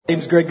My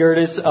name's Greg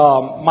Gertis.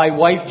 My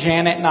wife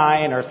Janet and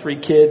I and our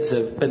 3 kids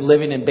have been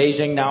living in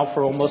Beijing now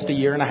for almost a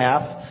year and a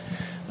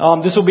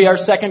half. This will be our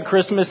second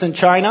Christmas in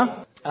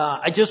China.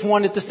 I just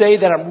wanted to say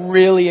that I'm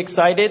really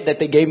excited that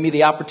they gave me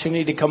the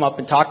opportunity to come up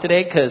and talk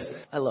today because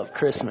I love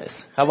Christmas.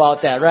 How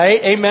about that, right?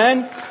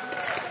 Amen?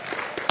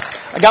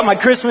 I got my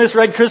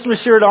red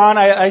Christmas shirt on.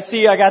 I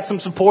see I got some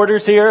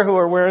supporters here who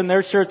are wearing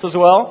their shirts as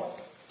well.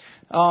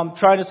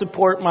 Trying to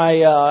support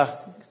my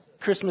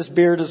Christmas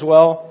beard as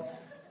well.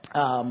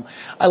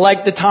 I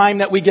like the time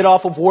that we get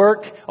off of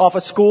work, off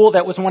of school.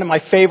 That was one of my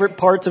favorite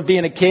parts of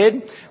being a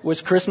kid, was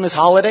Christmas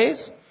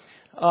holidays.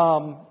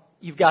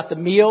 You've got the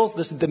meals,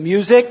 the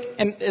music,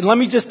 and let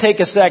me just take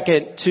a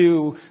second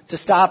to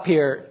stop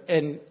here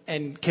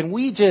and can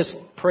we just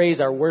praise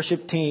our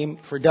worship team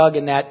for Doug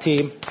and that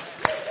team.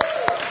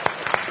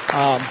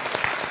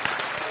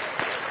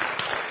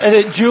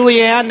 And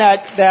Julianne,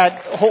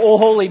 that whole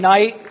holy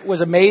night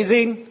was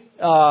amazing.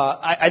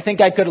 I think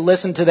I could have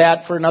listened to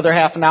that for another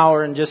half an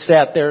hour and just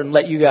sat there and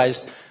let you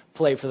guys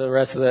play for the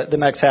rest of the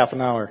next half an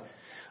hour.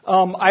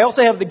 I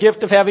also have the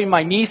gift of having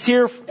my niece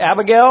here,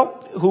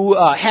 Abigail, who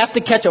has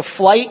to catch a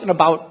flight in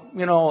about,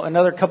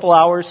 another couple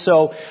hours.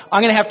 So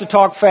I'm going to have to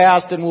talk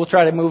fast and we'll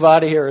try to move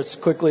out of here as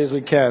quickly as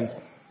we can.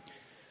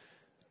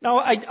 Now,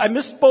 I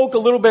misspoke a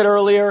little bit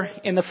earlier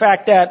in the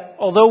fact that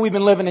although we've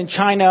been living in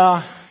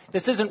China,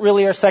 this isn't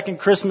really our second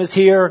Christmas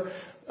here.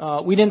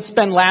 We didn't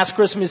spend last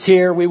Christmas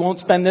here. We won't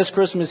spend this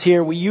Christmas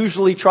here. We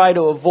usually try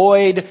to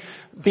avoid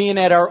being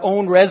at our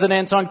own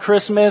residence on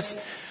Christmas.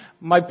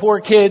 My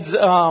poor kids,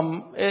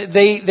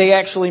 they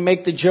actually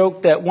make the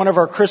joke that one of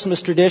our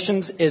Christmas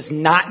traditions is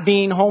not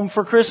being home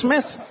for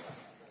Christmas.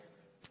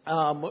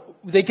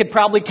 They could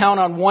probably count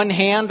on one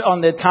hand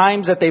on the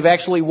times that they've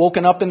actually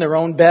woken up in their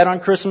own bed on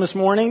Christmas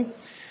morning.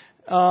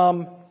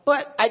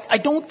 But I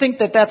don't think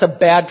that that's a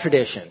bad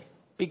tradition,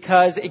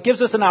 because it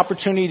gives us an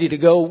opportunity to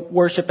go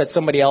worship at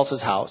somebody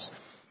else's house.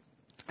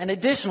 And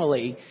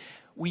additionally,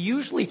 we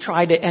usually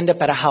try to end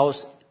up at a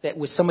house that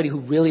was somebody who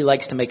really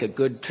likes to make a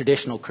good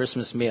traditional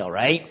Christmas meal,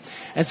 right?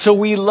 And so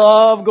we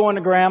love going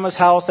to Grandma's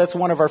house. That's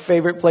one of our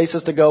favorite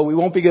places to go. We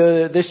won't be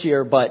good this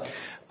year, but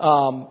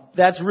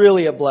that's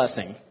really a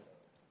blessing.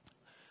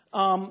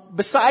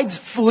 Besides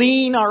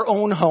fleeing our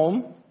own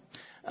home,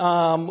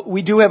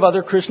 we do have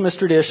other Christmas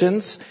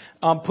traditions.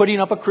 Putting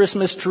up a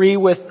Christmas tree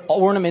with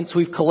ornaments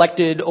we've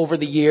collected over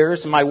the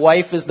years. My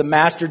wife is the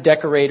master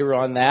decorator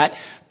on that.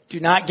 Do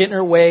not get in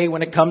her way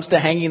when it comes to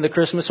hanging the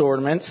Christmas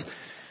ornaments.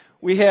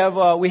 We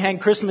hang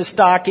Christmas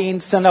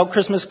stockings, send out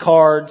Christmas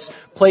cards,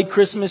 play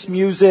Christmas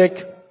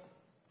music,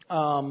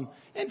 and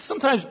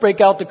sometimes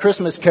break out the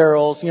Christmas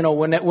carols,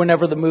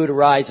 whenever the mood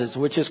arises,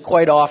 which is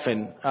quite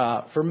often,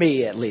 for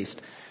me at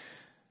least.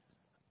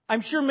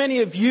 I'm sure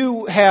many of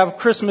you have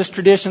Christmas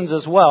traditions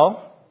as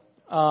well.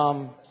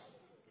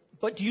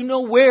 But do you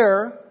know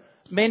where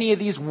many of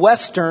these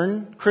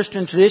Western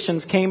Christian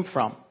traditions came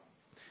from?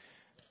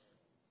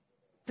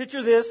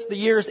 Picture this, the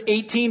year's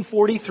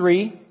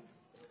 1843.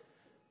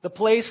 The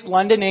place,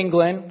 London,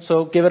 England.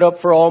 So give it up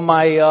for all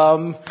my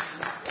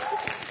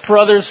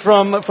brothers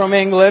from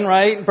England,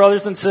 right?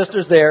 Brothers and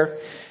sisters there.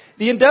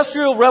 The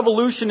Industrial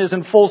Revolution is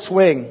in full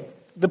swing.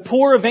 The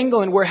poor of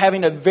England were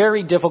having a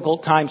very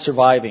difficult time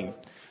surviving.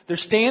 Their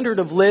standard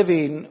of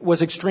living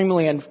was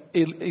extremely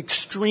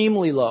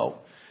low.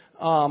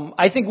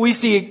 I think we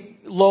see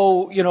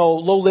low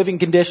living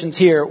conditions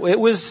here. It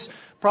was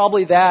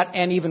probably that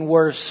and even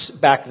worse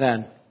back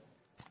then.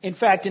 In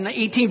fact, in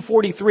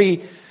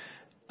 1843,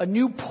 a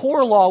new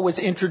poor law was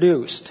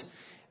introduced,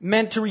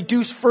 meant to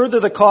reduce further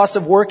the cost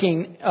of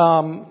working,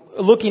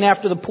 looking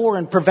after the poor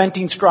and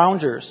preventing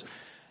scroungers.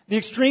 The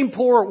extreme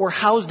poor were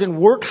housed in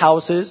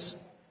workhouses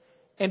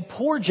and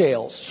poor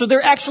jails. So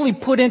they're actually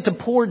put into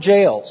poor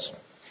jails.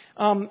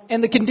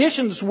 And the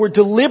conditions were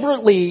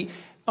deliberately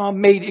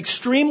made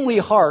extremely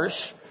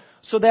harsh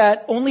so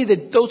that only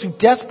those who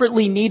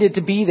desperately needed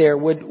to be there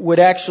would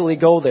actually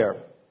go there.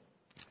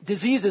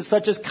 Diseases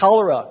such as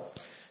cholera,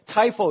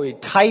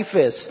 typhoid,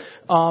 typhus,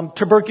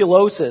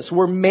 tuberculosis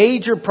were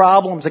major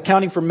problems,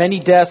 accounting for many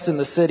deaths in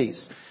the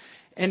cities.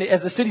 And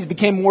as the cities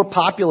became more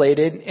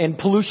populated and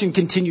pollution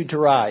continued to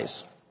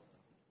rise,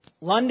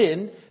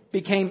 London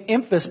became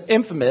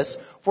infamous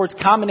for its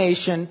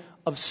combination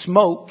of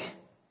smoke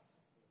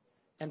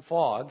and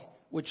fog,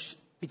 which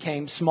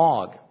became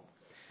smog.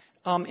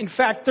 In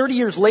fact, 30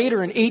 years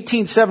later, in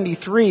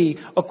 1873,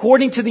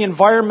 according to the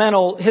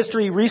Environmental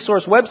History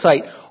Resource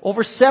website,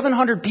 over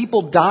 700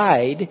 people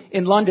died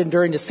in London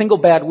during a single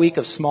bad week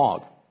of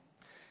smog.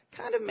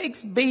 Kind of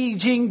makes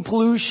Beijing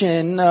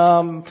pollution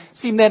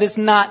seem that it's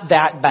not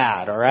that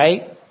bad, all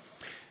right?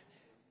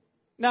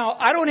 Now,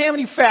 I don't have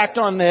any fact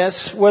on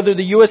this, whether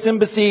the U.S.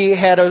 Embassy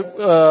had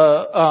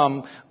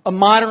a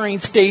monitoring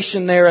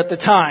station there at the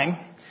time.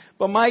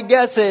 But my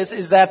guess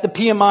is that the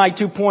PMI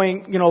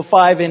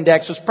 2.5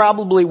 index was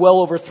probably well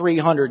over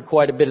 300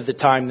 quite a bit of the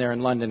time there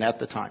in London at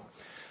the time.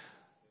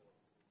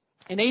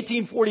 In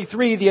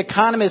 1843, The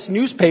Economist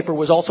newspaper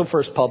was also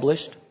first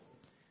published.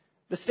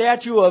 The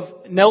statue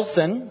of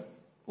Nelson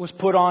was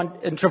put on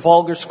in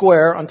Trafalgar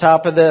Square on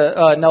top of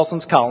the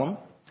Nelson's Column.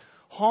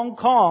 Hong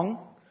Kong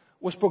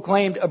was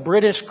proclaimed a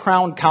British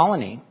crown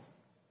colony.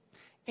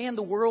 And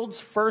the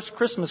world's first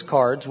Christmas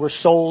cards were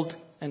sold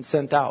and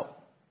sent out.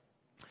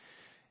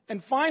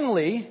 And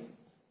finally,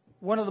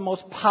 one of the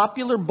most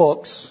popular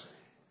books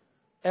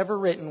ever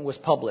written was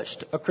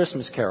published, A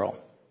Christmas Carol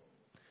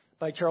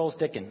by Charles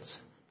Dickens.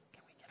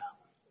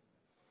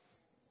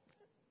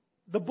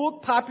 The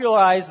book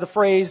popularized the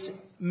phrase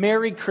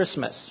Merry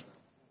Christmas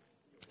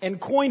and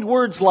coined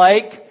words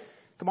like,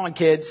 come on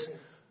kids,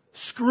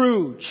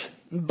 Scrooge,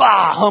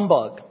 bah,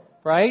 humbug,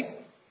 right?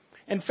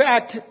 In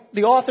fact,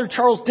 the author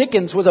Charles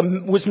Dickens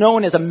was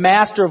known as a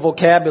master of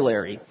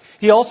vocabulary.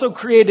 He also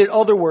created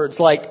other words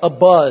like a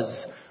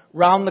buzz,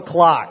 round the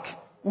clock,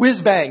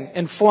 whiz-bang,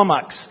 and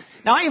flummox.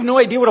 Now, I have no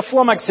idea what a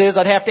flummox is.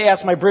 I'd have to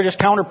ask my British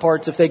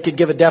counterparts if they could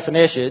give a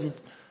definition.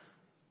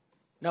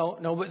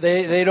 No,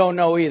 they don't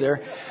know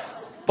either.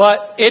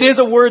 But it is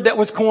a word that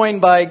was coined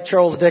by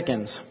Charles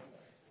Dickens.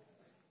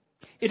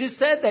 It is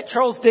said that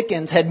Charles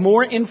Dickens had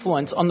more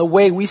influence on the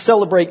way we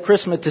celebrate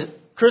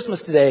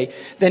Christmas today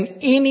than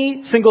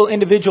any single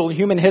individual in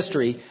human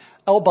history,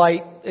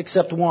 albeit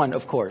except one,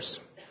 of course.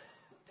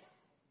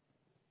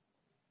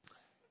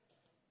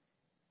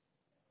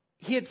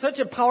 He had such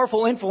a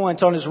powerful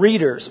influence on his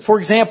readers. For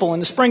example, in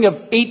the spring of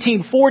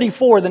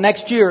 1844, the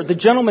next year, the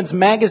Gentleman's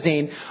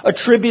Magazine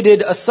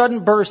attributed a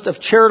sudden burst of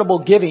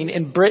charitable giving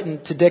in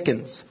Britain to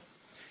Dickens.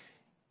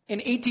 In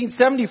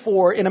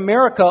 1874, in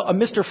America, a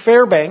Mr.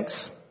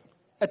 Fairbanks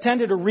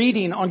attended a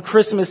reading on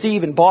Christmas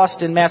Eve in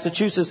Boston,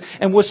 Massachusetts,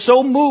 and was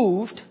so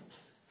moved,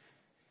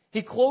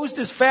 he closed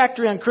his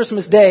factory on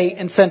Christmas Day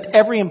and sent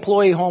every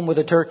employee home with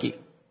a turkey.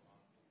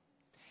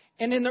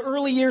 And in the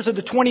early years of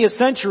the 20th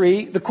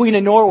century, the Queen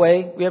of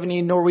Norway, we have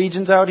any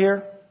Norwegians out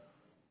here?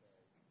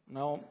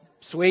 No.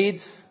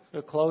 Swedes?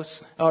 They're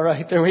close. All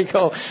right, there we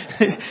go.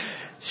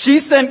 She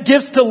sent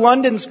gifts to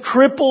London's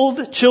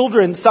crippled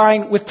children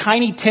signed with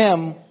Tiny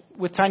Tim's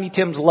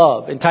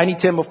love. And Tiny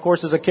Tim, of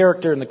course, is a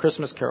character in the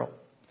Christmas Carol.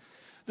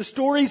 The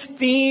story's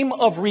theme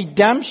of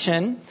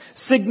redemption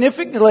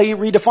significantly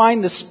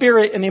redefined the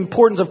spirit and the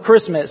importance of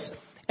Christmas.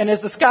 And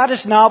as the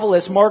Scottish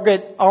novelist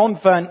Margaret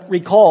Oliphant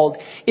recalled,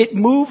 it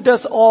moved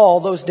us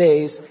all those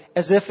days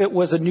as if it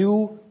was a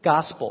new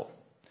gospel.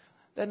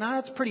 Now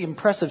that's a pretty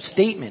impressive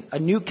statement,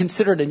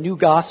 considered a new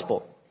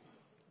gospel.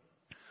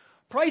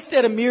 Priced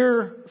at a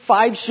mere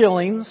 5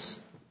 shillings,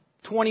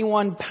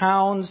 21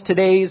 pounds,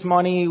 today's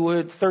money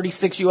with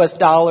 36 US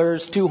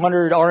dollars,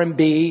 200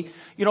 RMB,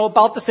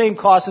 about the same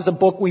cost as a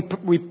book we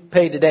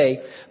pay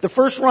today. The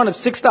first run of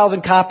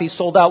 6,000 copies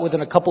sold out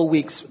within a couple of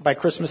weeks by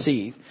Christmas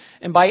Eve.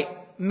 And by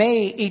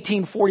May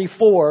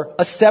 1844,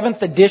 a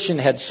 7th edition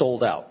had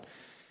sold out.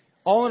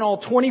 All in all,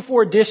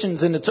 24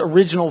 editions in its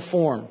original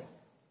form.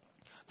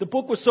 The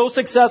book was so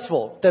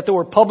successful that there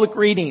were public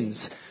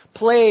readings,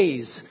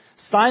 plays,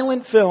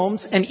 silent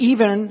films, and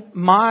even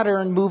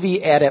modern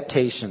movie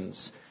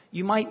adaptations.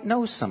 You might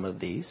know some of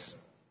these.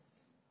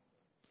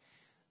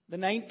 The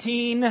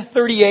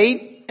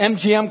 1938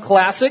 MGM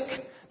classic.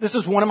 This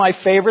is one of my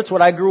favorites,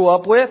 what I grew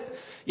up with.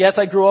 Yes,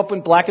 I grew up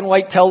in black and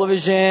white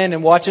television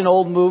and watching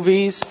old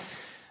movies.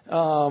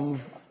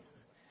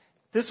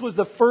 This was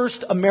the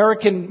first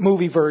American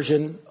movie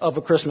version of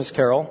A Christmas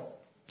Carol.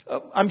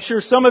 I'm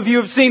sure some of you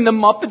have seen The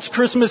Muppets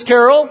Christmas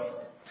Carol.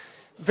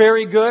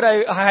 Very good.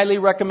 I highly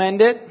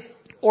recommend it.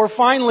 Or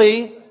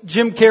finally,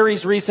 Jim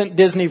Carrey's recent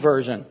Disney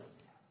version.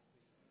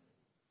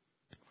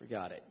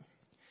 Forgot it.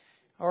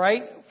 All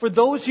right. For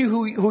those of you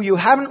who you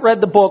haven't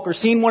read the book or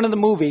seen one of the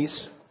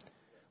movies,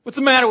 what's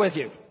the matter with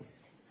you?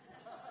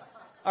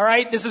 All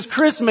right, this is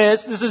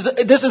Christmas. This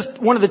is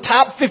one of the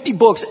top 50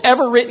 books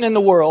ever written in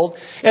the world.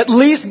 At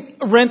least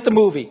rent the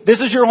movie.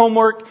 This is your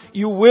homework.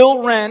 You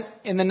will rent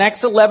in the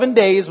next 11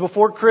 days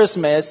before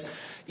Christmas.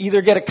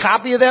 Either get a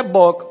copy of that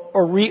book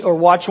or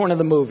watch one of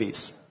the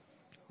movies.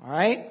 All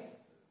right?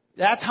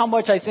 That's how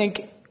much I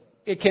think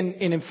it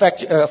can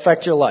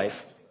affect your life.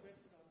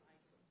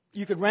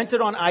 You could rent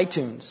it on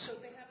iTunes.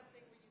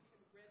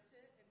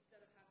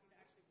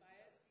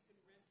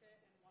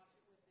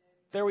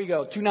 There we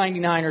go,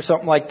 $2.99 or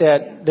something like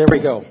that. There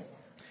we go.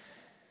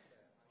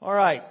 All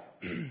right.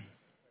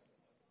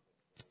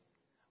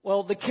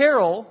 Well, the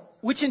carol,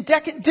 which in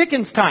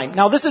Dickens' time,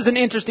 now this is an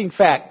interesting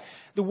fact.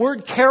 The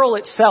word carol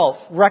itself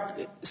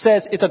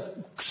says it's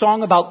a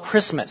song about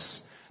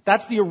Christmas.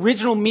 That's the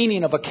original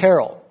meaning of a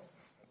carol.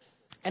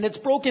 And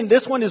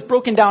this one is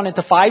broken down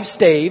into 5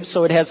 staves,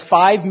 so it has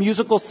 5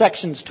 musical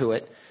sections to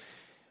it,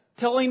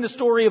 telling the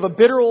story of a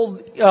bitter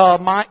old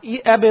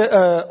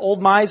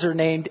miser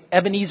named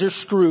Ebenezer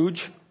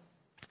Scrooge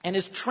and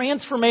his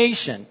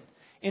transformation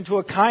into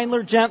a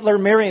kinder, gentler,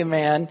 merrier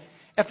man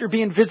after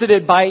being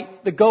visited by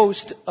the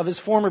ghost of his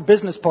former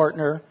business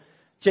partner,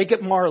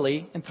 Jacob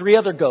Marley, and 3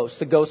 other ghosts,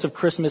 the ghosts of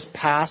Christmas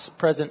past,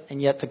 present,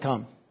 and yet to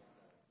come.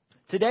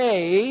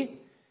 Today,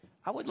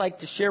 I would like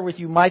to share with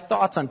you my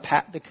thoughts on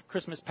the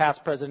Christmas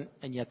past, present,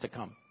 and yet to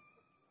come.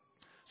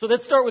 So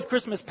let's start with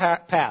Christmas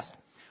past.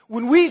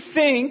 When we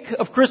think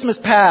of Christmas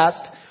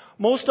past,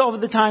 most of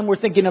the time we're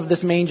thinking of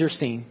this manger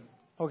scene.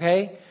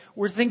 Okay?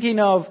 We're thinking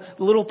of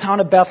the little town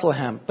of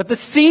Bethlehem. But the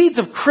seeds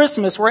of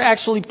Christmas were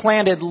actually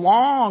planted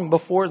long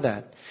before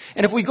that.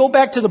 And if we go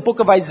back to the book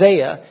of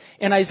Isaiah,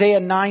 in Isaiah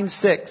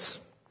 9:6,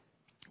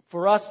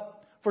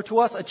 for to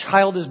us a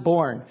child is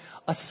born,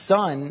 a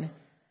son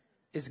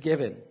is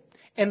given.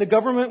 And the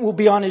government will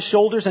be on his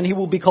shoulders, and he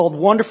will be called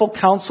Wonderful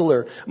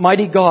Counselor,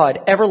 Mighty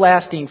God,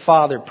 Everlasting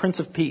Father, Prince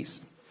of Peace.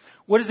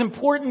 What is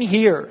important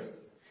here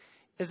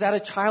is that a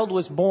child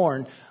was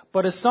born,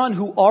 but a son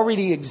who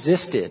already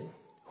existed,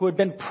 who had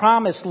been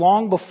promised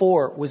long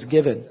before, was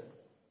given.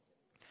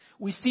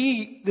 We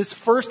see this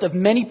first of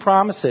many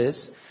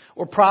promises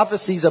or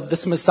prophecies of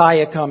this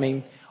Messiah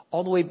coming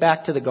all the way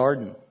back to the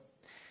garden.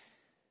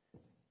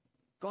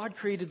 God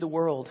created the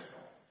world,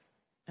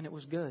 and it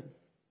was good.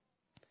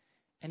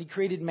 And He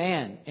created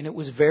man, and it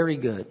was very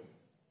good.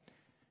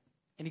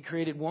 And He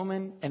created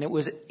woman, and it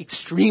was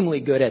extremely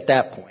good at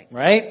that point,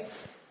 right?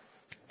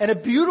 And a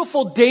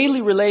beautiful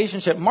daily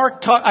relationship.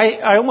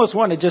 I almost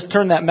want to just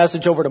turn that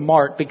message over to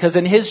Mark, because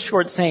in his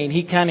short saying,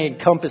 he kind of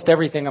encompassed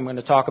everything I'm going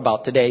to talk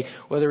about today,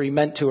 whether he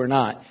meant to or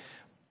not.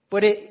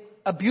 But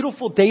a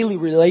beautiful daily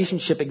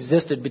relationship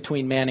existed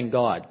between man and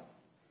God.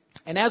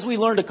 And as we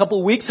learned a couple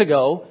of weeks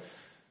ago,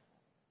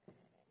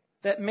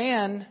 that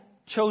man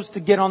chose to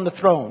get on the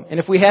throne. And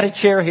if we had a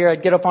chair here,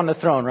 I'd get up on the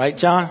throne, right,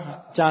 John?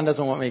 John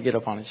doesn't want me to get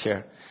up on his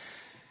chair.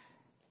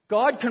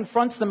 God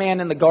confronts the man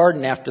in the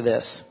garden after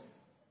this.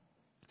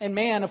 And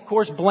man, of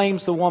course,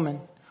 blames the woman,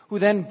 who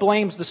then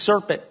blames the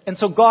serpent. And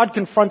so God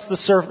confronts the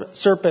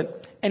serpent,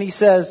 and He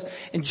says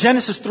in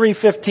Genesis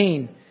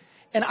 3:15,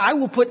 and I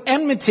will put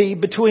enmity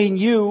between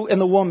you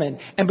and the woman,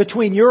 and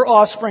between your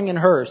offspring and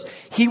hers.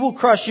 He will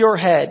crush your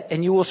head,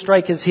 and you will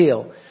strike his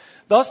heel.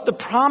 Thus the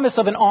promise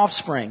of an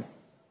offspring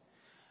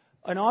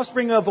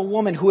of a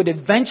woman who would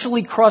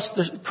eventually crush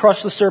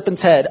the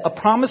serpent's head, a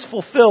promise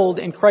fulfilled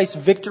in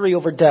Christ's victory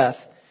over death,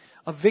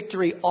 a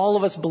victory all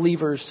of us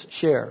believers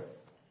share.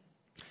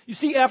 You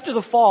see, after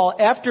the fall,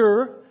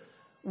 after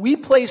we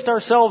placed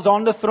ourselves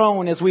on the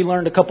throne, as we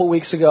learned a couple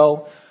weeks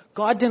ago,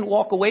 God didn't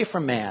walk away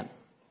from man.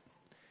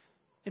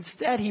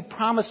 Instead, He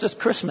promised us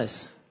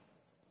Christmas.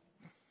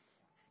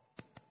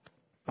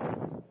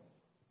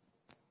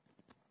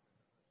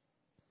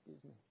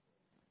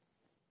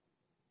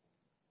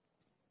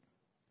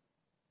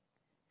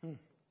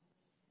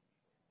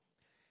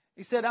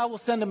 He said, I will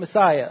send a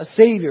Messiah, a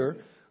Savior,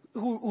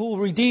 who will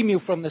redeem you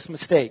from this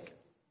mistake.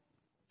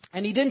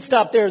 And He didn't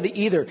stop there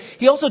either.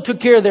 He also took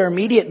care of their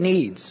immediate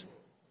needs.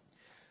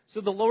 So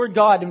the Lord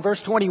God, in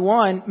verse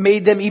 21,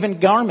 made them even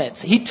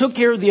garments. He took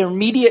care of their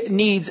immediate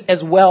needs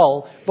as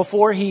well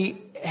before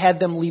He had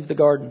them leave the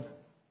garden.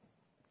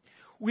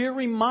 We're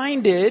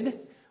reminded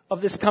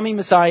of this coming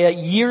Messiah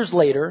years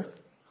later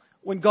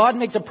when God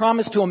makes a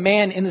promise to a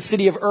man in the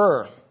city of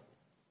Ur.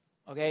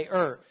 Okay,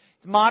 Ur.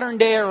 It's modern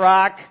day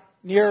Iraq,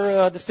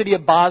 near the city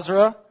of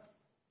Basra.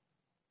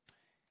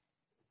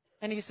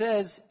 And He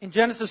says in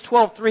Genesis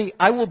 12:3,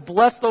 I will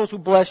bless those who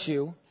bless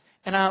you,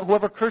 and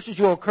whoever curses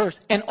you will curse.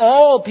 And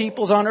all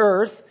peoples on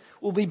earth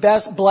will be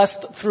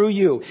blessed through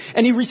you.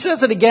 And He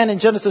says it again in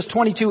Genesis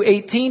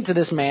 22:18 to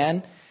this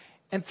man,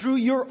 and through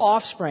your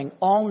offspring,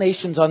 all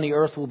nations on the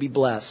earth will be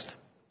blessed.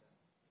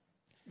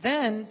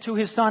 Then to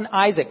his son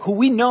Isaac, who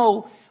we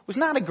know was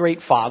not a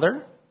great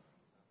father.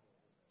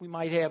 We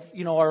might have,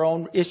 our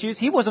own issues.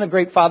 He wasn't a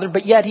great father,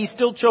 but yet He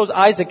still chose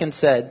Isaac and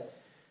said,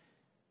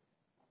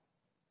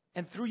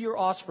 and through your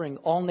offspring,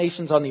 all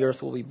nations on the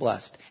earth will be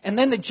blessed. And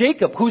then to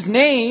Jacob, whose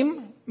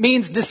name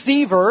means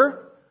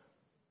deceiver,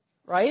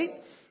 right?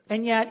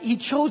 And yet He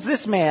chose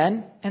this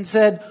man and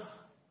said,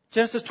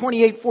 Genesis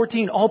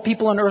 28:14, all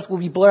people on earth will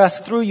be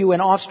blessed through you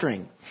and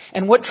offspring.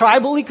 And what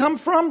tribe will he come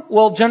from?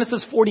 Well,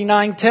 Genesis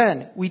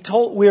 49:10,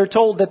 we are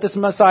told that this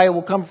Messiah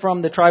will come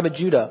from the tribe of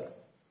Judah.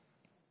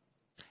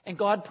 And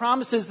God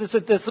promises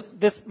that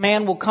this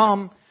man will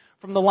come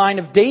from the line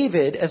of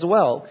David as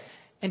well.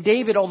 And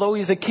David, although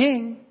he's a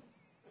king,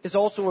 is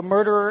also a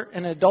murderer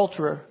and an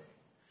adulterer.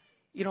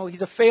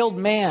 He's a failed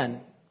man.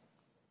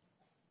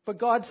 But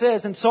God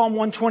says in Psalm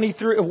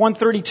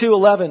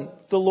 132:11,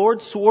 the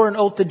Lord swore an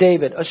oath to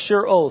David, a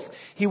sure oath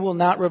He will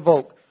not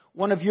revoke.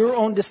 One of your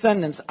own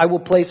descendants I will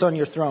place on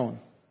your throne.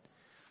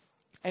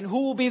 And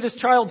who will be this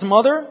child's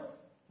mother?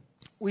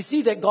 We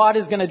see that God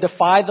is going to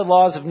defy the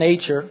laws of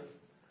nature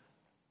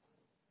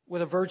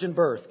with a virgin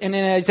birth. And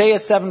in Isaiah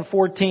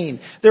 7:14,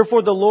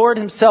 therefore the Lord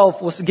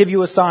Himself will give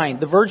you a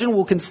sign. The virgin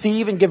will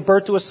conceive and give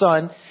birth to a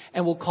son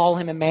and will call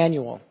him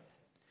Emmanuel.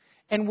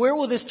 And where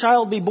will this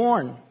child be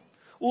born?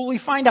 Well, we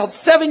find out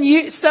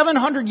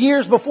 700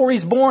 years before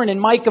He's born in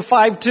Micah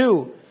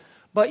 5:2.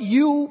 But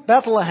you,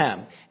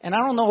 Bethlehem, and I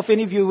don't know if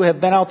any of you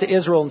have been out to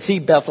Israel and see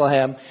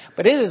Bethlehem,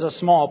 but it is a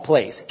small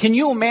place. Can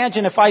you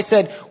imagine if I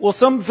said, well,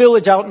 some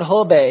village out in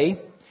Hubei,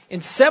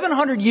 in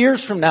 700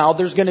 years from now,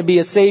 there's going to be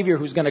a Savior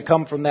who's going to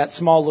come from that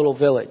small little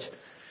village.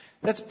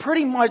 That's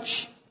pretty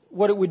much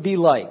what it would be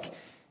like.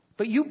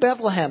 But you,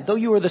 Bethlehem, though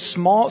you are the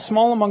small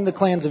among the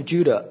clans of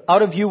Judah,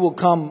 out of you will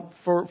come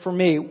for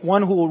me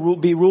one who will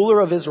be ruler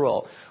of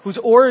Israel, whose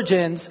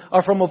origins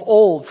are from of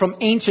old, from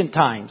ancient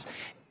times.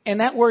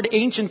 And that word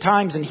ancient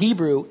times in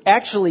Hebrew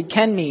actually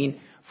can mean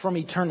from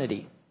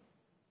eternity.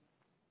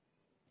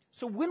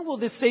 So when will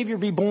this Savior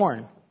be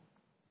born?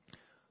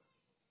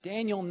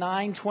 Daniel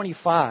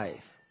 9:25.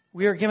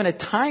 We are given a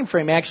time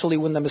frame actually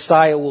when the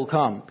Messiah will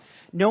come.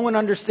 No one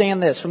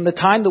understand this. From the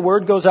time the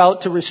word goes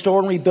out to restore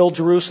and rebuild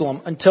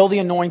Jerusalem until the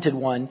anointed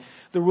one,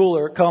 the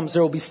ruler, comes,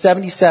 there will be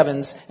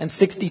 77s and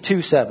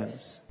 62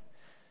 sevens.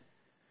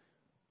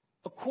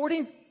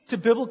 According to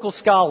biblical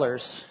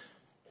scholars,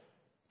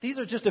 these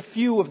are just a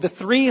few of the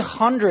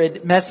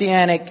 300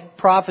 messianic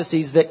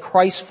prophecies that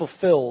Christ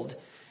fulfilled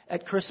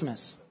at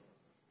Christmas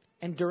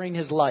and during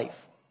his life.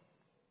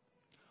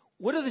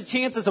 What are the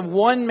chances of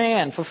one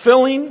man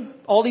fulfilling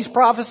all these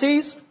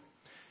prophecies?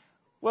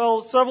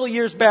 Well, several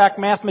years back,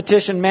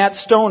 mathematician Matt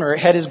Stoner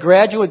had his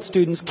graduate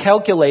students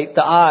calculate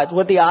the odds,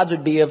 what the odds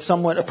would be of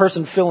a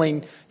person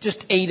filling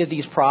just 8 of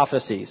these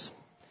prophecies.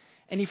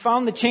 And he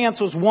found the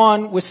chance was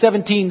 1 with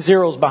 17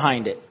 zeros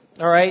behind it.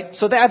 All right?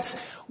 So that's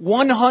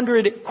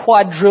 100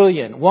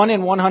 quadrillion. 1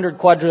 in 100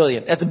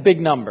 quadrillion. That's a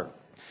big number.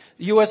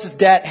 The U.S.'s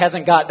debt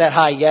hasn't got that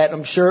high yet.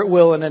 I'm sure it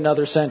will in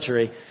another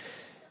century.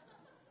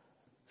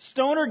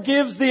 Stoner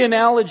gives the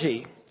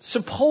analogy.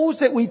 Suppose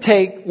that we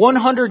take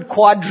 100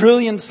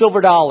 quadrillion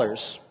silver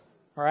dollars,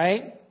 all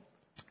right,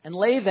 and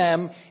lay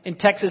them in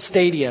Texas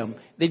Stadium.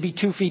 They'd be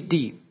 2 feet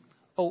deep.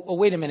 Oh,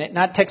 wait a minute,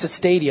 not Texas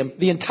Stadium,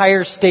 the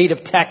entire state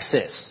of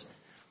Texas.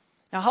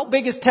 Now, how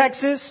big is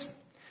Texas?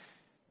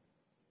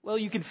 Well,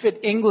 you could fit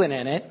England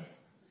in it,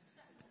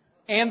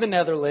 and the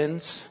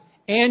Netherlands,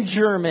 and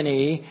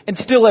Germany, and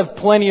still have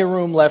plenty of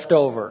room left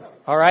over,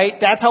 all right?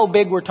 That's how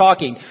big we're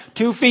talking.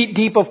 2 feet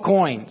deep of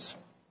coins.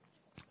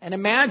 And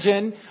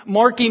imagine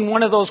marking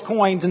one of those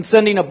coins and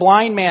sending a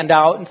blind man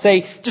out and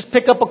say, just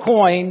pick up a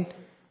coin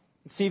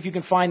and see if you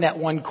can find that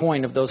one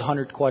coin of those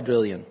 100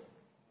 quadrillion.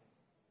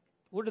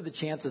 What are the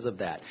chances of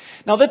that?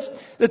 Now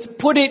let's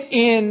put it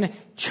in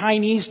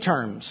Chinese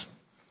terms.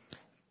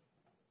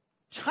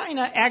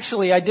 China,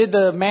 actually, I did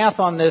the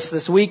math on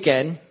this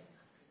weekend.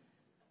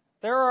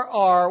 There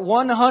are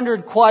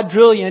 100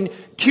 quadrillion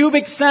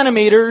cubic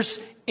centimeters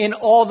in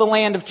all the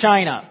land of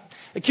China.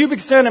 A cubic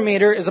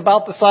centimeter is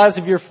about the size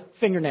of your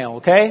fingernail,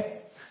 okay?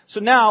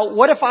 So now,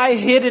 what if I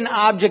hid an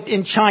object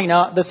in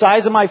China the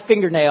size of my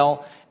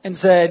fingernail and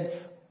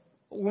said,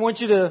 we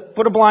want you to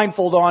put a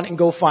blindfold on and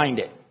go find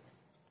it?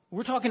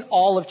 We're talking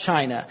all of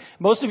China.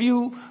 Most of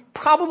you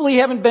probably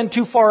haven't been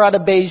too far out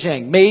of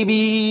Beijing.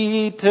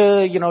 Maybe to,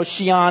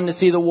 Xi'an to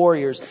see the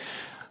warriors.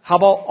 How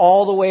about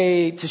all the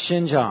way to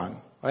Xinjiang,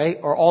 right?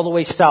 Or all the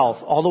way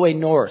south, all the way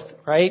north,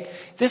 right?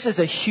 This is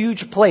a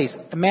huge place.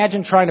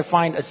 Imagine trying to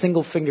find a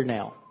single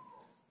fingernail.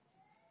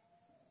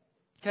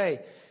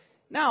 Okay.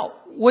 Now,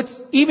 what's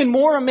even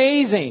more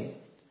amazing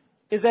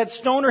is that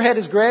Stoner had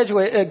his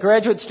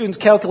graduate students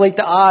calculate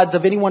the odds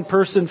of any one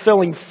person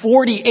filling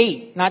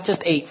 48, not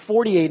just 8,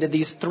 48 of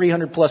these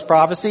 300 plus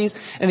prophecies,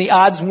 and the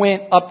odds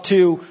went up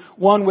to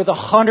 1 with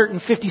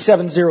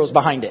 157 zeros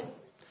behind it.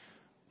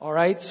 All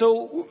right?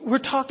 So we're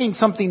talking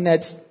something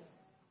that's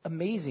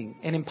amazing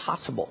and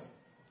impossible.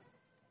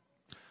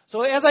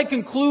 So as I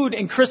conclude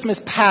in Christmas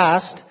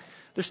past,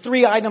 there's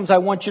 3 items I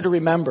want you to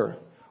remember.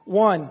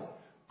 1,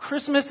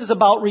 Christmas is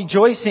about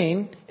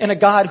rejoicing in a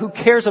God who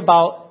cares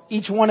about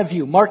each one of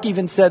you. Mark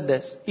even said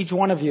this, each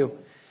one of you.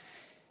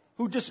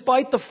 Who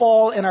despite the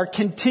fall and our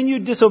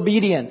continued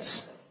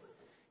disobedience,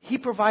 He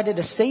provided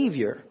a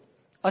Savior.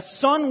 A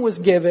Son was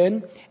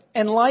given,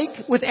 and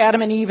like with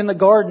Adam and Eve in the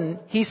garden,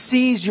 He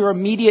sees your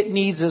immediate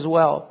needs as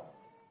well.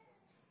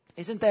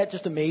 Isn't that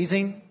just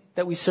amazing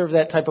that we serve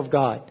that type of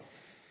God?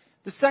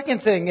 The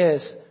second thing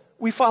is,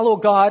 we follow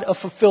a God of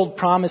fulfilled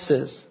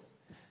promises.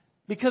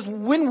 Because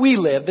when we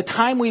live, the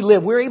time we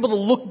live, we're able to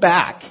look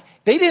back.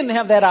 They didn't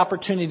have that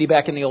opportunity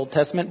back in the Old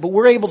Testament, but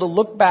we're able to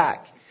look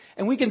back.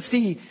 And we can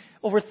see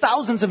over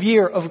thousands of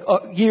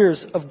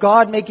years of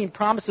God making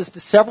promises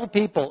to several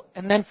people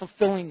and then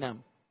fulfilling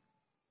them.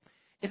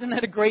 Isn't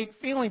that a great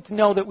feeling to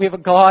know that we have a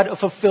God of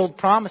fulfilled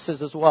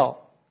promises as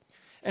well?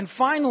 And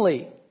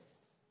finally,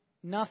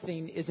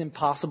 nothing is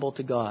impossible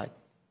to God.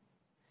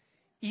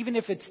 Even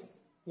if it's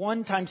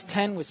 1 times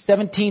 10 with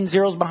 17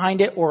 zeros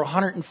behind it or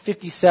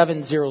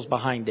 157 zeros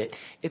behind it.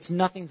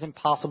 Nothing's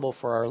impossible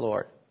for our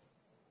Lord.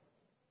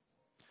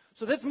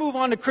 So let's move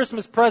on to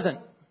Christmas present.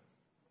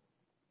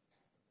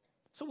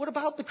 So what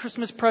about the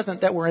Christmas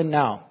present that we're in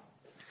now?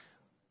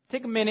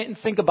 Take a minute and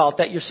think about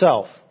that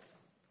yourself.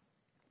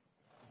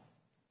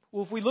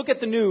 Well, if we look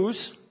at the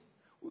news,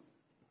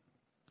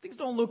 things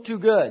don't look too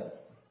good.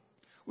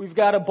 We've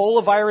got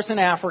Ebola virus in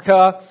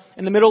Africa.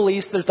 In the Middle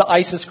East, there's the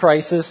ISIS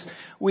crisis.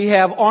 We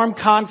have armed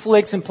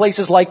conflicts in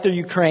places like the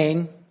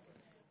Ukraine.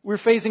 We're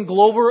facing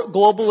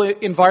global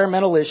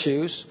environmental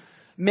issues.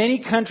 Many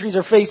countries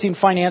are facing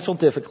financial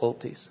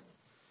difficulties.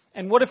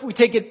 And what if we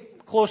take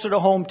it closer to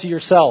home to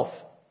yourself?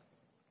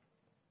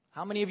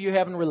 How many of you are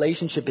having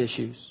relationship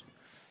issues?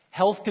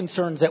 health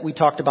concerns that we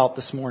talked about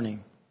this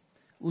morning,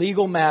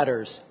 legal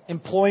matters,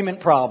 employment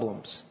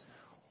problems,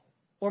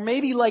 or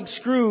maybe like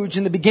Scrooge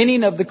in the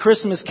beginning of the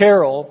Christmas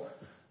Carol,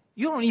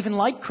 you don't even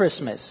like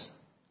Christmas.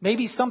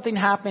 Maybe something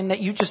happened that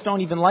you just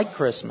don't even like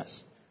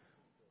Christmas.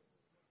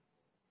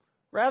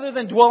 Rather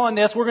than dwell on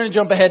this, we're going to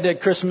jump ahead to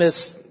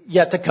Christmas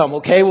yet to come,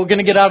 okay? We're going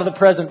to get out of the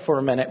present for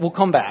a minute. We'll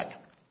come back.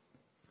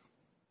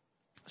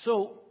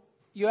 So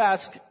you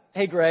ask,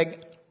 hey,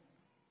 Greg,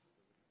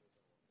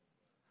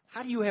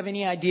 how do you have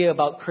any idea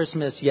about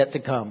Christmas yet to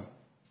come?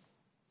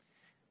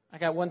 I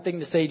got one thing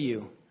to say to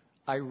you.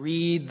 I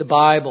read the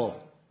Bible.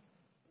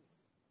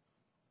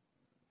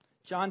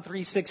 John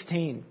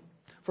 3:16.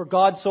 For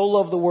God so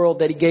loved the world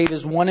that he gave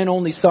his one and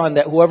only Son,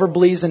 that whoever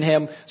believes in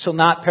him shall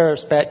not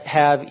perish but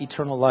have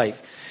eternal life.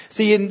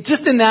 See,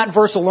 just in that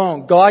verse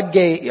alone, God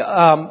gave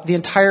the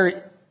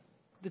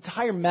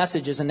entire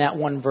message is in that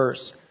one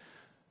verse.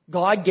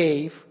 God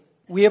gave,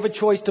 we have a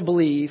choice to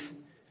believe,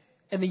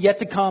 and the yet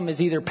to come is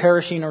either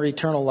perishing or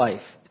eternal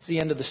life. It's the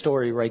end of the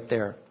story right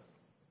there.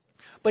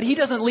 But he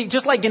doesn't leave,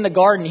 just like in the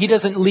garden, he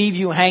doesn't leave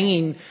you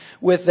hanging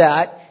with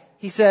that.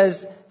 He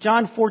says,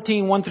 John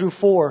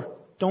 14:1-4,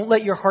 don't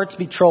let your hearts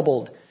be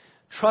troubled.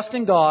 Trust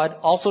in God,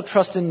 also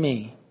trust in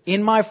me.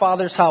 In my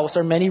Father's house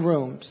are many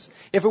rooms.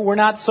 If it were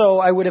not so,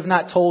 I would have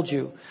not told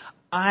you.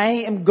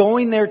 I am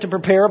going there to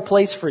prepare a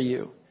place for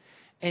you.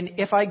 And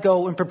if I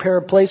go and prepare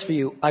a place for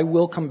you, I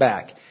will come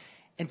back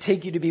and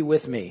take you to be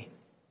with me,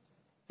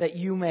 that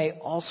you may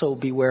also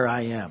be where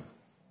I am.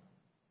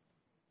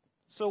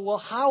 So, well,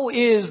 how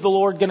is the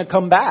Lord going to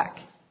come back?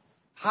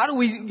 How do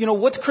we,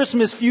 what's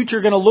Christmas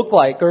future going to look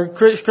like, or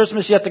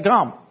Christmas yet to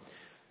come?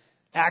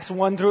 Acts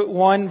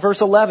 1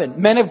 verse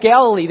 11. Men of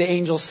Galilee, the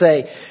angels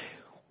say,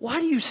 why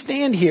do you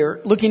stand here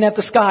looking at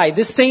the sky?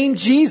 This same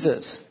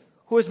Jesus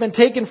who has been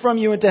taken from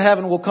you into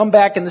heaven will come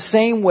back in the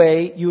same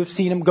way you have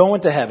seen him go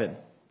into heaven.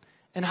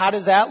 And how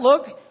does that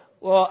look?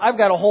 Well, I've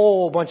got a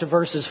whole bunch of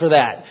verses for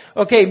that.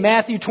 Okay,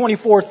 Matthew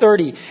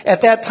 24:30.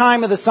 At that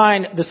time of the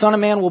sign, the Son of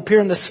Man will appear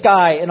in the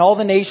sky, and all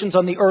the nations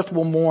on the earth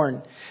will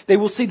mourn. They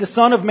will see the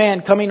Son of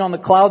Man coming on the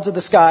clouds of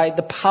the sky,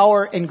 the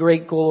power and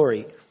great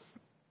glory.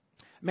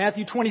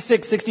 Matthew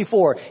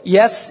 26:64.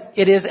 Yes,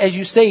 it is as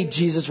you say,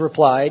 Jesus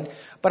replied,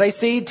 but I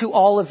say to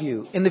all of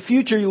you, in the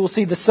future you will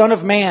see the Son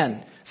of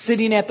Man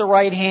sitting at the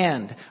right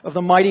hand of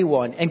the Mighty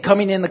One and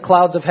coming in the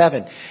clouds of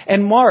heaven.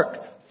 And Mark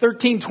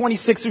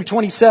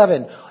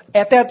 13:26-27.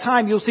 At that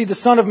time you'll see the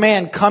Son of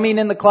Man coming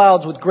in the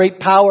clouds with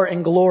great power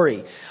and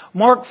glory.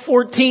 Mark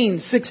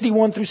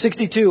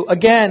 14:61-62.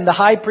 Again, the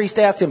high priest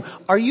asked him,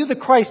 are you the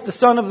Christ, the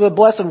Son of the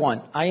Blessed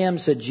One? I am,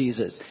 said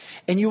Jesus.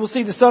 And you will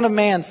see the Son of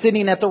Man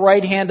sitting at the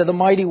right hand of the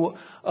Mighty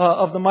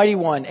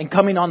One and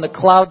coming on the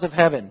clouds of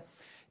heaven.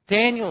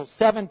 Daniel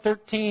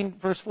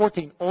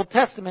 7:13-14. Old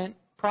Testament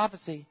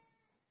prophecy.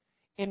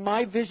 In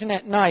my vision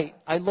at night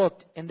I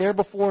looked, and there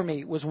before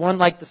me was one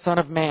like the Son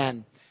of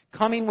Man,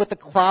 coming with the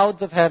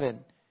clouds of heaven.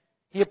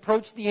 He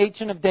approached the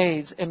Ancient of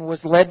Days and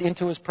was led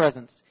into his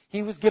presence.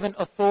 He was given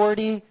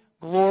authority,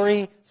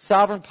 glory,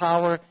 sovereign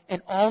power,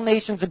 and all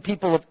nations and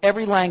people of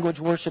every language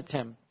worshipped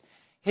him.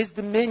 His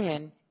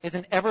dominion is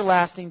an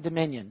everlasting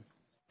dominion.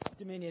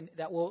 Dominion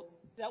that will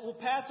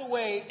pass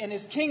away, and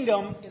his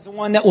kingdom is the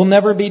one that will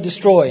never be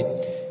destroyed.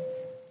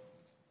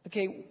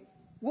 Okay,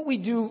 what we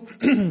do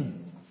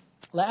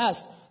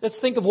let's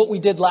think of what we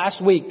did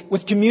last week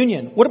with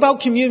communion. What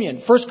about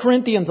communion? 1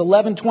 Corinthians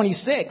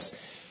 11:26.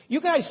 You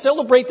guys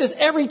celebrate this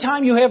every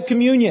time you have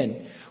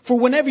communion. For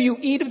whenever you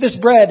eat of this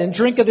bread and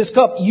drink of this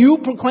cup, you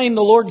proclaim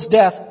the Lord's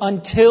death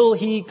until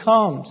he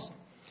comes.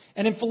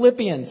 And in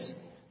Philippians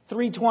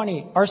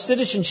 3:20, our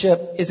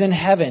citizenship is in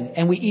heaven,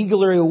 and we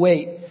eagerly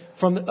await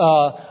from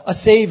a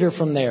Savior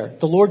from there,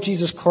 the Lord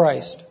Jesus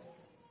Christ.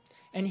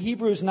 And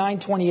Hebrews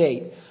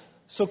 9:28.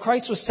 So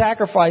Christ was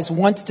sacrificed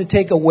once to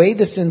take away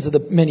the sins of the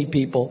many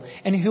people,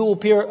 and he will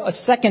appear a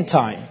second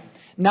time,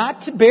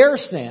 not to bear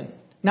sin,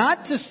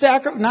 not to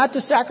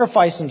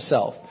sacrifice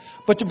himself,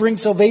 but to bring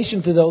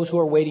salvation to those who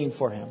are waiting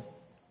for him.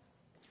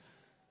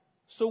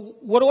 So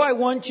what do I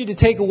want you to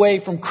take away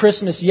from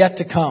Christmas yet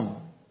to come?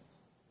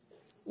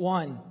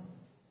 One,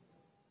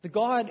 the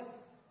God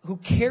who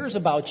cares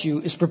about you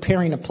is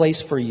preparing a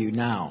place for you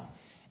now,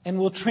 and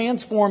will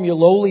transform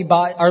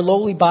our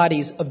lowly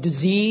bodies of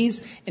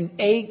disease and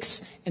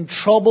aches and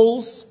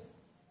troubles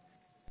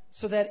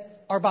so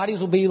that our bodies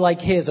will be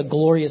like his, a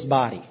glorious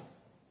body.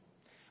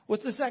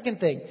 What's the second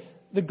thing?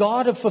 The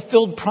God of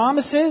fulfilled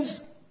promises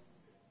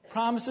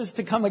promises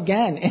to come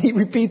again, and he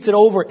repeats it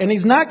over. And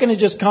he's not going to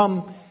just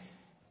come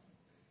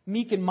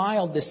meek and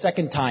mild this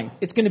second time.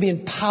 It's going to be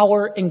in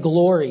power and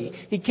glory.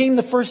 He came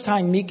the first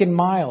time meek and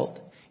mild.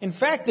 In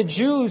fact, the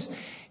Jews,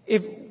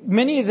 in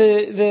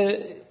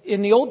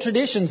the old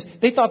traditions,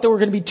 they thought there were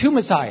going to be two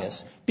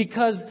Messiahs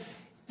because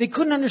they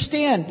couldn't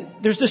understand.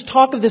 There's this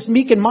talk of this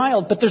meek and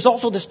mild, but there's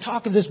also this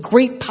talk of this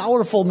great,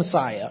 powerful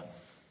Messiah.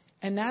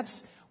 And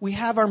we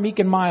have our meek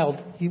and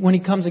mild. When he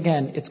comes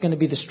again, it's going to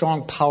be the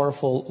strong,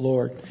 powerful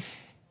Lord.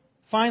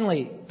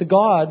 Finally, the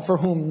God for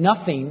whom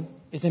nothing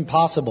is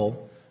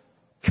impossible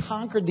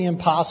conquered the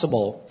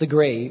impossible, the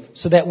grave,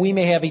 so that we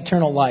may have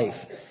eternal life.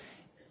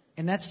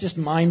 And that's just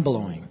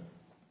mind-blowing.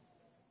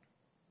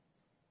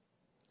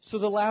 So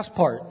the last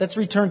part, let's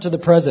return to the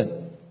present.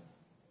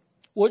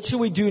 What should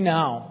we do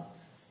now?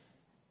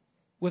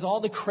 With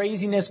all the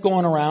craziness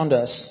going around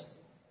us,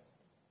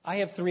 I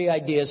have 3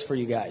 ideas for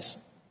you guys.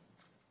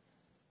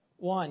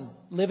 1,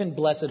 live in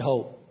blessed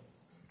hope.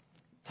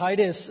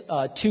 Titus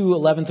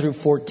 2:11 through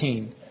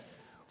 14.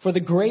 For the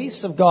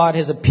grace of God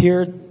has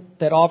appeared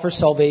that offers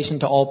salvation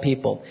to all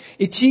people.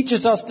 It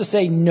teaches us to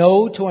say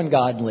no to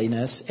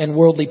ungodliness and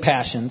worldly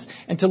passions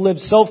and to live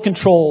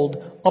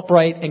self-controlled,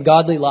 upright, and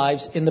godly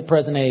lives in the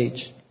present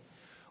age,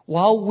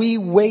 while we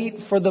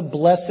wait for the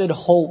blessed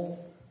hope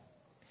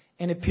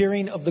and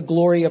appearing of the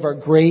glory of our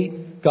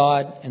great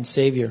God and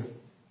Savior,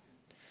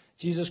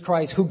 Jesus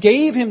Christ, who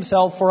gave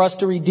himself for us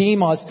to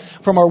redeem us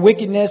from our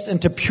wickedness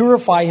and to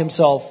purify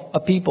himself a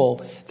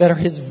people that are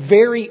his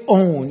very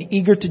own,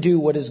 eager to do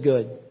what is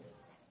good.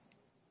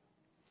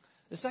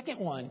 The second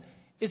one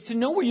is to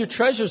know where your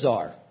treasures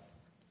are.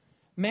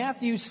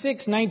 Matthew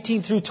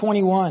 6:19 through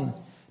 21.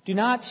 Do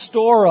not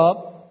store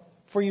up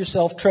for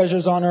yourself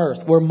treasures on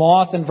earth, where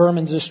moth and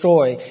vermin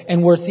destroy,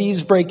 and where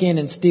thieves break in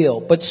and steal.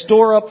 But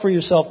store up for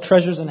yourself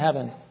treasures in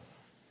heaven,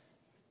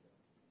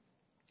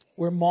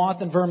 where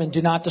moth and vermin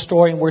do not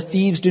destroy, and where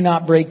thieves do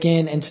not break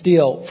in and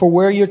steal. For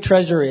where your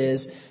treasure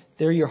is,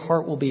 there your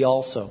heart will be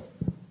also.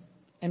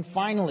 And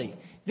finally,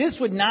 this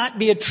would not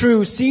be a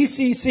true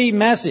CCC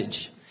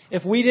message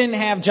if we didn't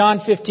have John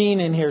 15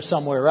 in here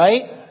somewhere,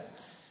 right?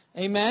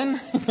 Amen?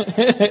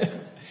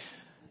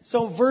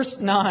 So verse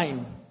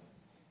 9.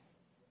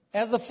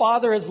 As the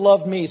Father has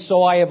loved me,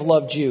 so I have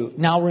loved you.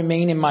 Now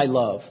remain in my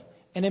love.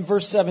 And in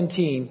verse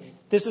 17,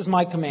 this is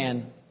my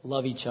command,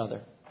 love each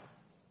other.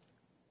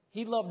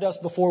 He loved us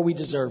before we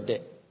deserved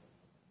it.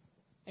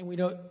 And we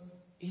know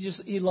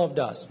he loved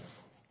us.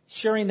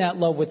 Sharing that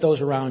love with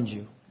those around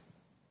you.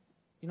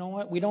 You know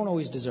what? We don't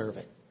always deserve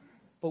it.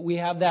 But we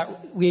have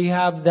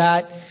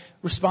that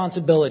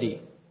responsibility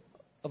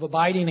of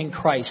abiding in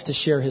Christ to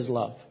share his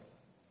love.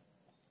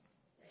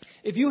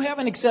 If you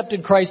haven't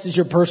accepted Christ as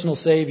your personal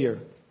Savior,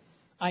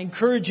 I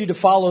encourage you to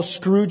follow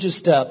Scrooge's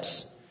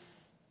steps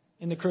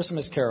in the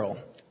Christmas Carol.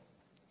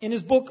 In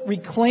his book,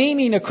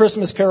 Reclaiming a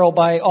Christmas Carol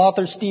by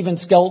author Stephen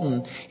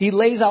Skelton, he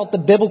lays out the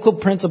biblical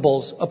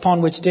principles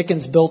upon which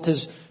Dickens built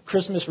his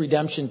Christmas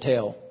redemption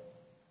tale.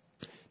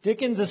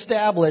 Dickens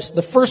established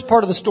the first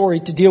part of the story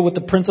to deal with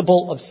the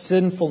principle of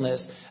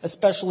sinfulness,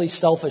 especially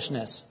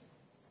selfishness.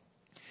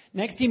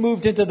 Next, he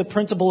moved into the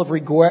principle of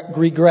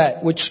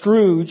regret, which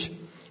Scrooge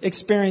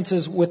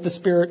experiences with the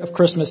spirit of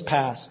Christmas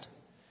past.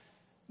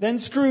 Then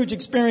Scrooge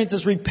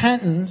experiences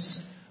repentance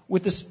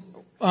with the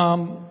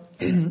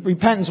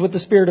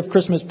spirit of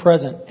Christmas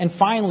present. And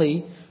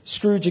finally,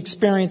 Scrooge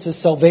experiences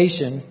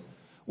salvation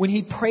when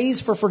he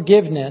prays for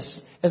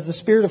forgiveness as the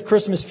spirit of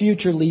Christmas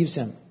future leaves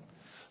him.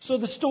 So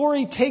the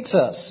story takes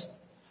us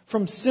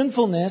from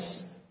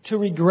sinfulness to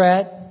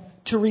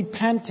regret to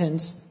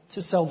repentance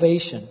to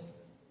salvation,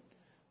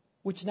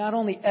 which not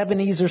only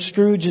Ebenezer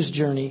Scrooge's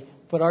journey,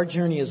 but our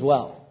journey as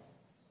well.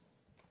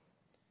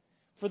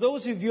 For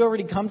those of you who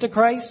already come to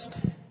Christ,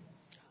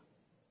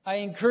 I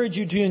encourage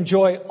you to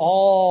enjoy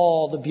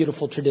all the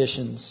beautiful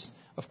traditions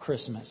of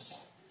Christmas.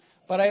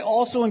 But I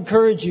also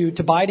encourage you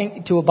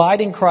to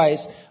abide in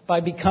Christ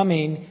by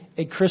becoming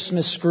a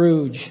Christmas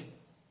Scrooge,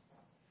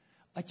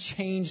 a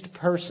changed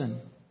person.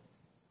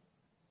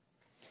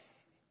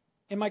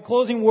 In my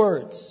closing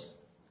words,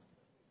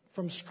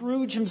 from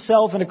Scrooge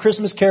himself in A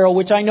Christmas Carol,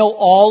 which I know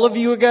all of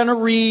you are going to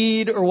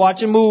read or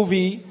watch a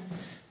movie,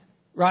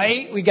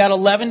 right? We got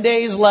 11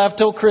 days left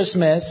till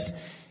Christmas.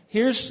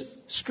 Here's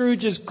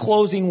Scrooge's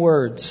closing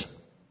words.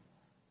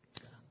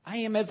 I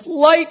am as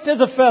light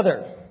as a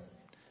feather.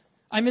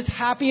 I'm as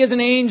happy as an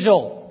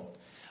angel.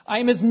 I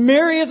am as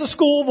merry as a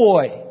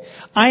schoolboy.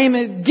 I am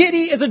as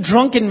giddy as a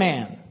drunken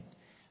man.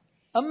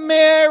 A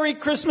Merry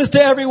Christmas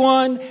to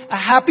everyone. A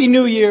Happy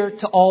New Year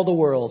to all the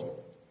world.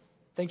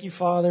 Thank you,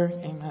 Father.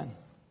 Amen.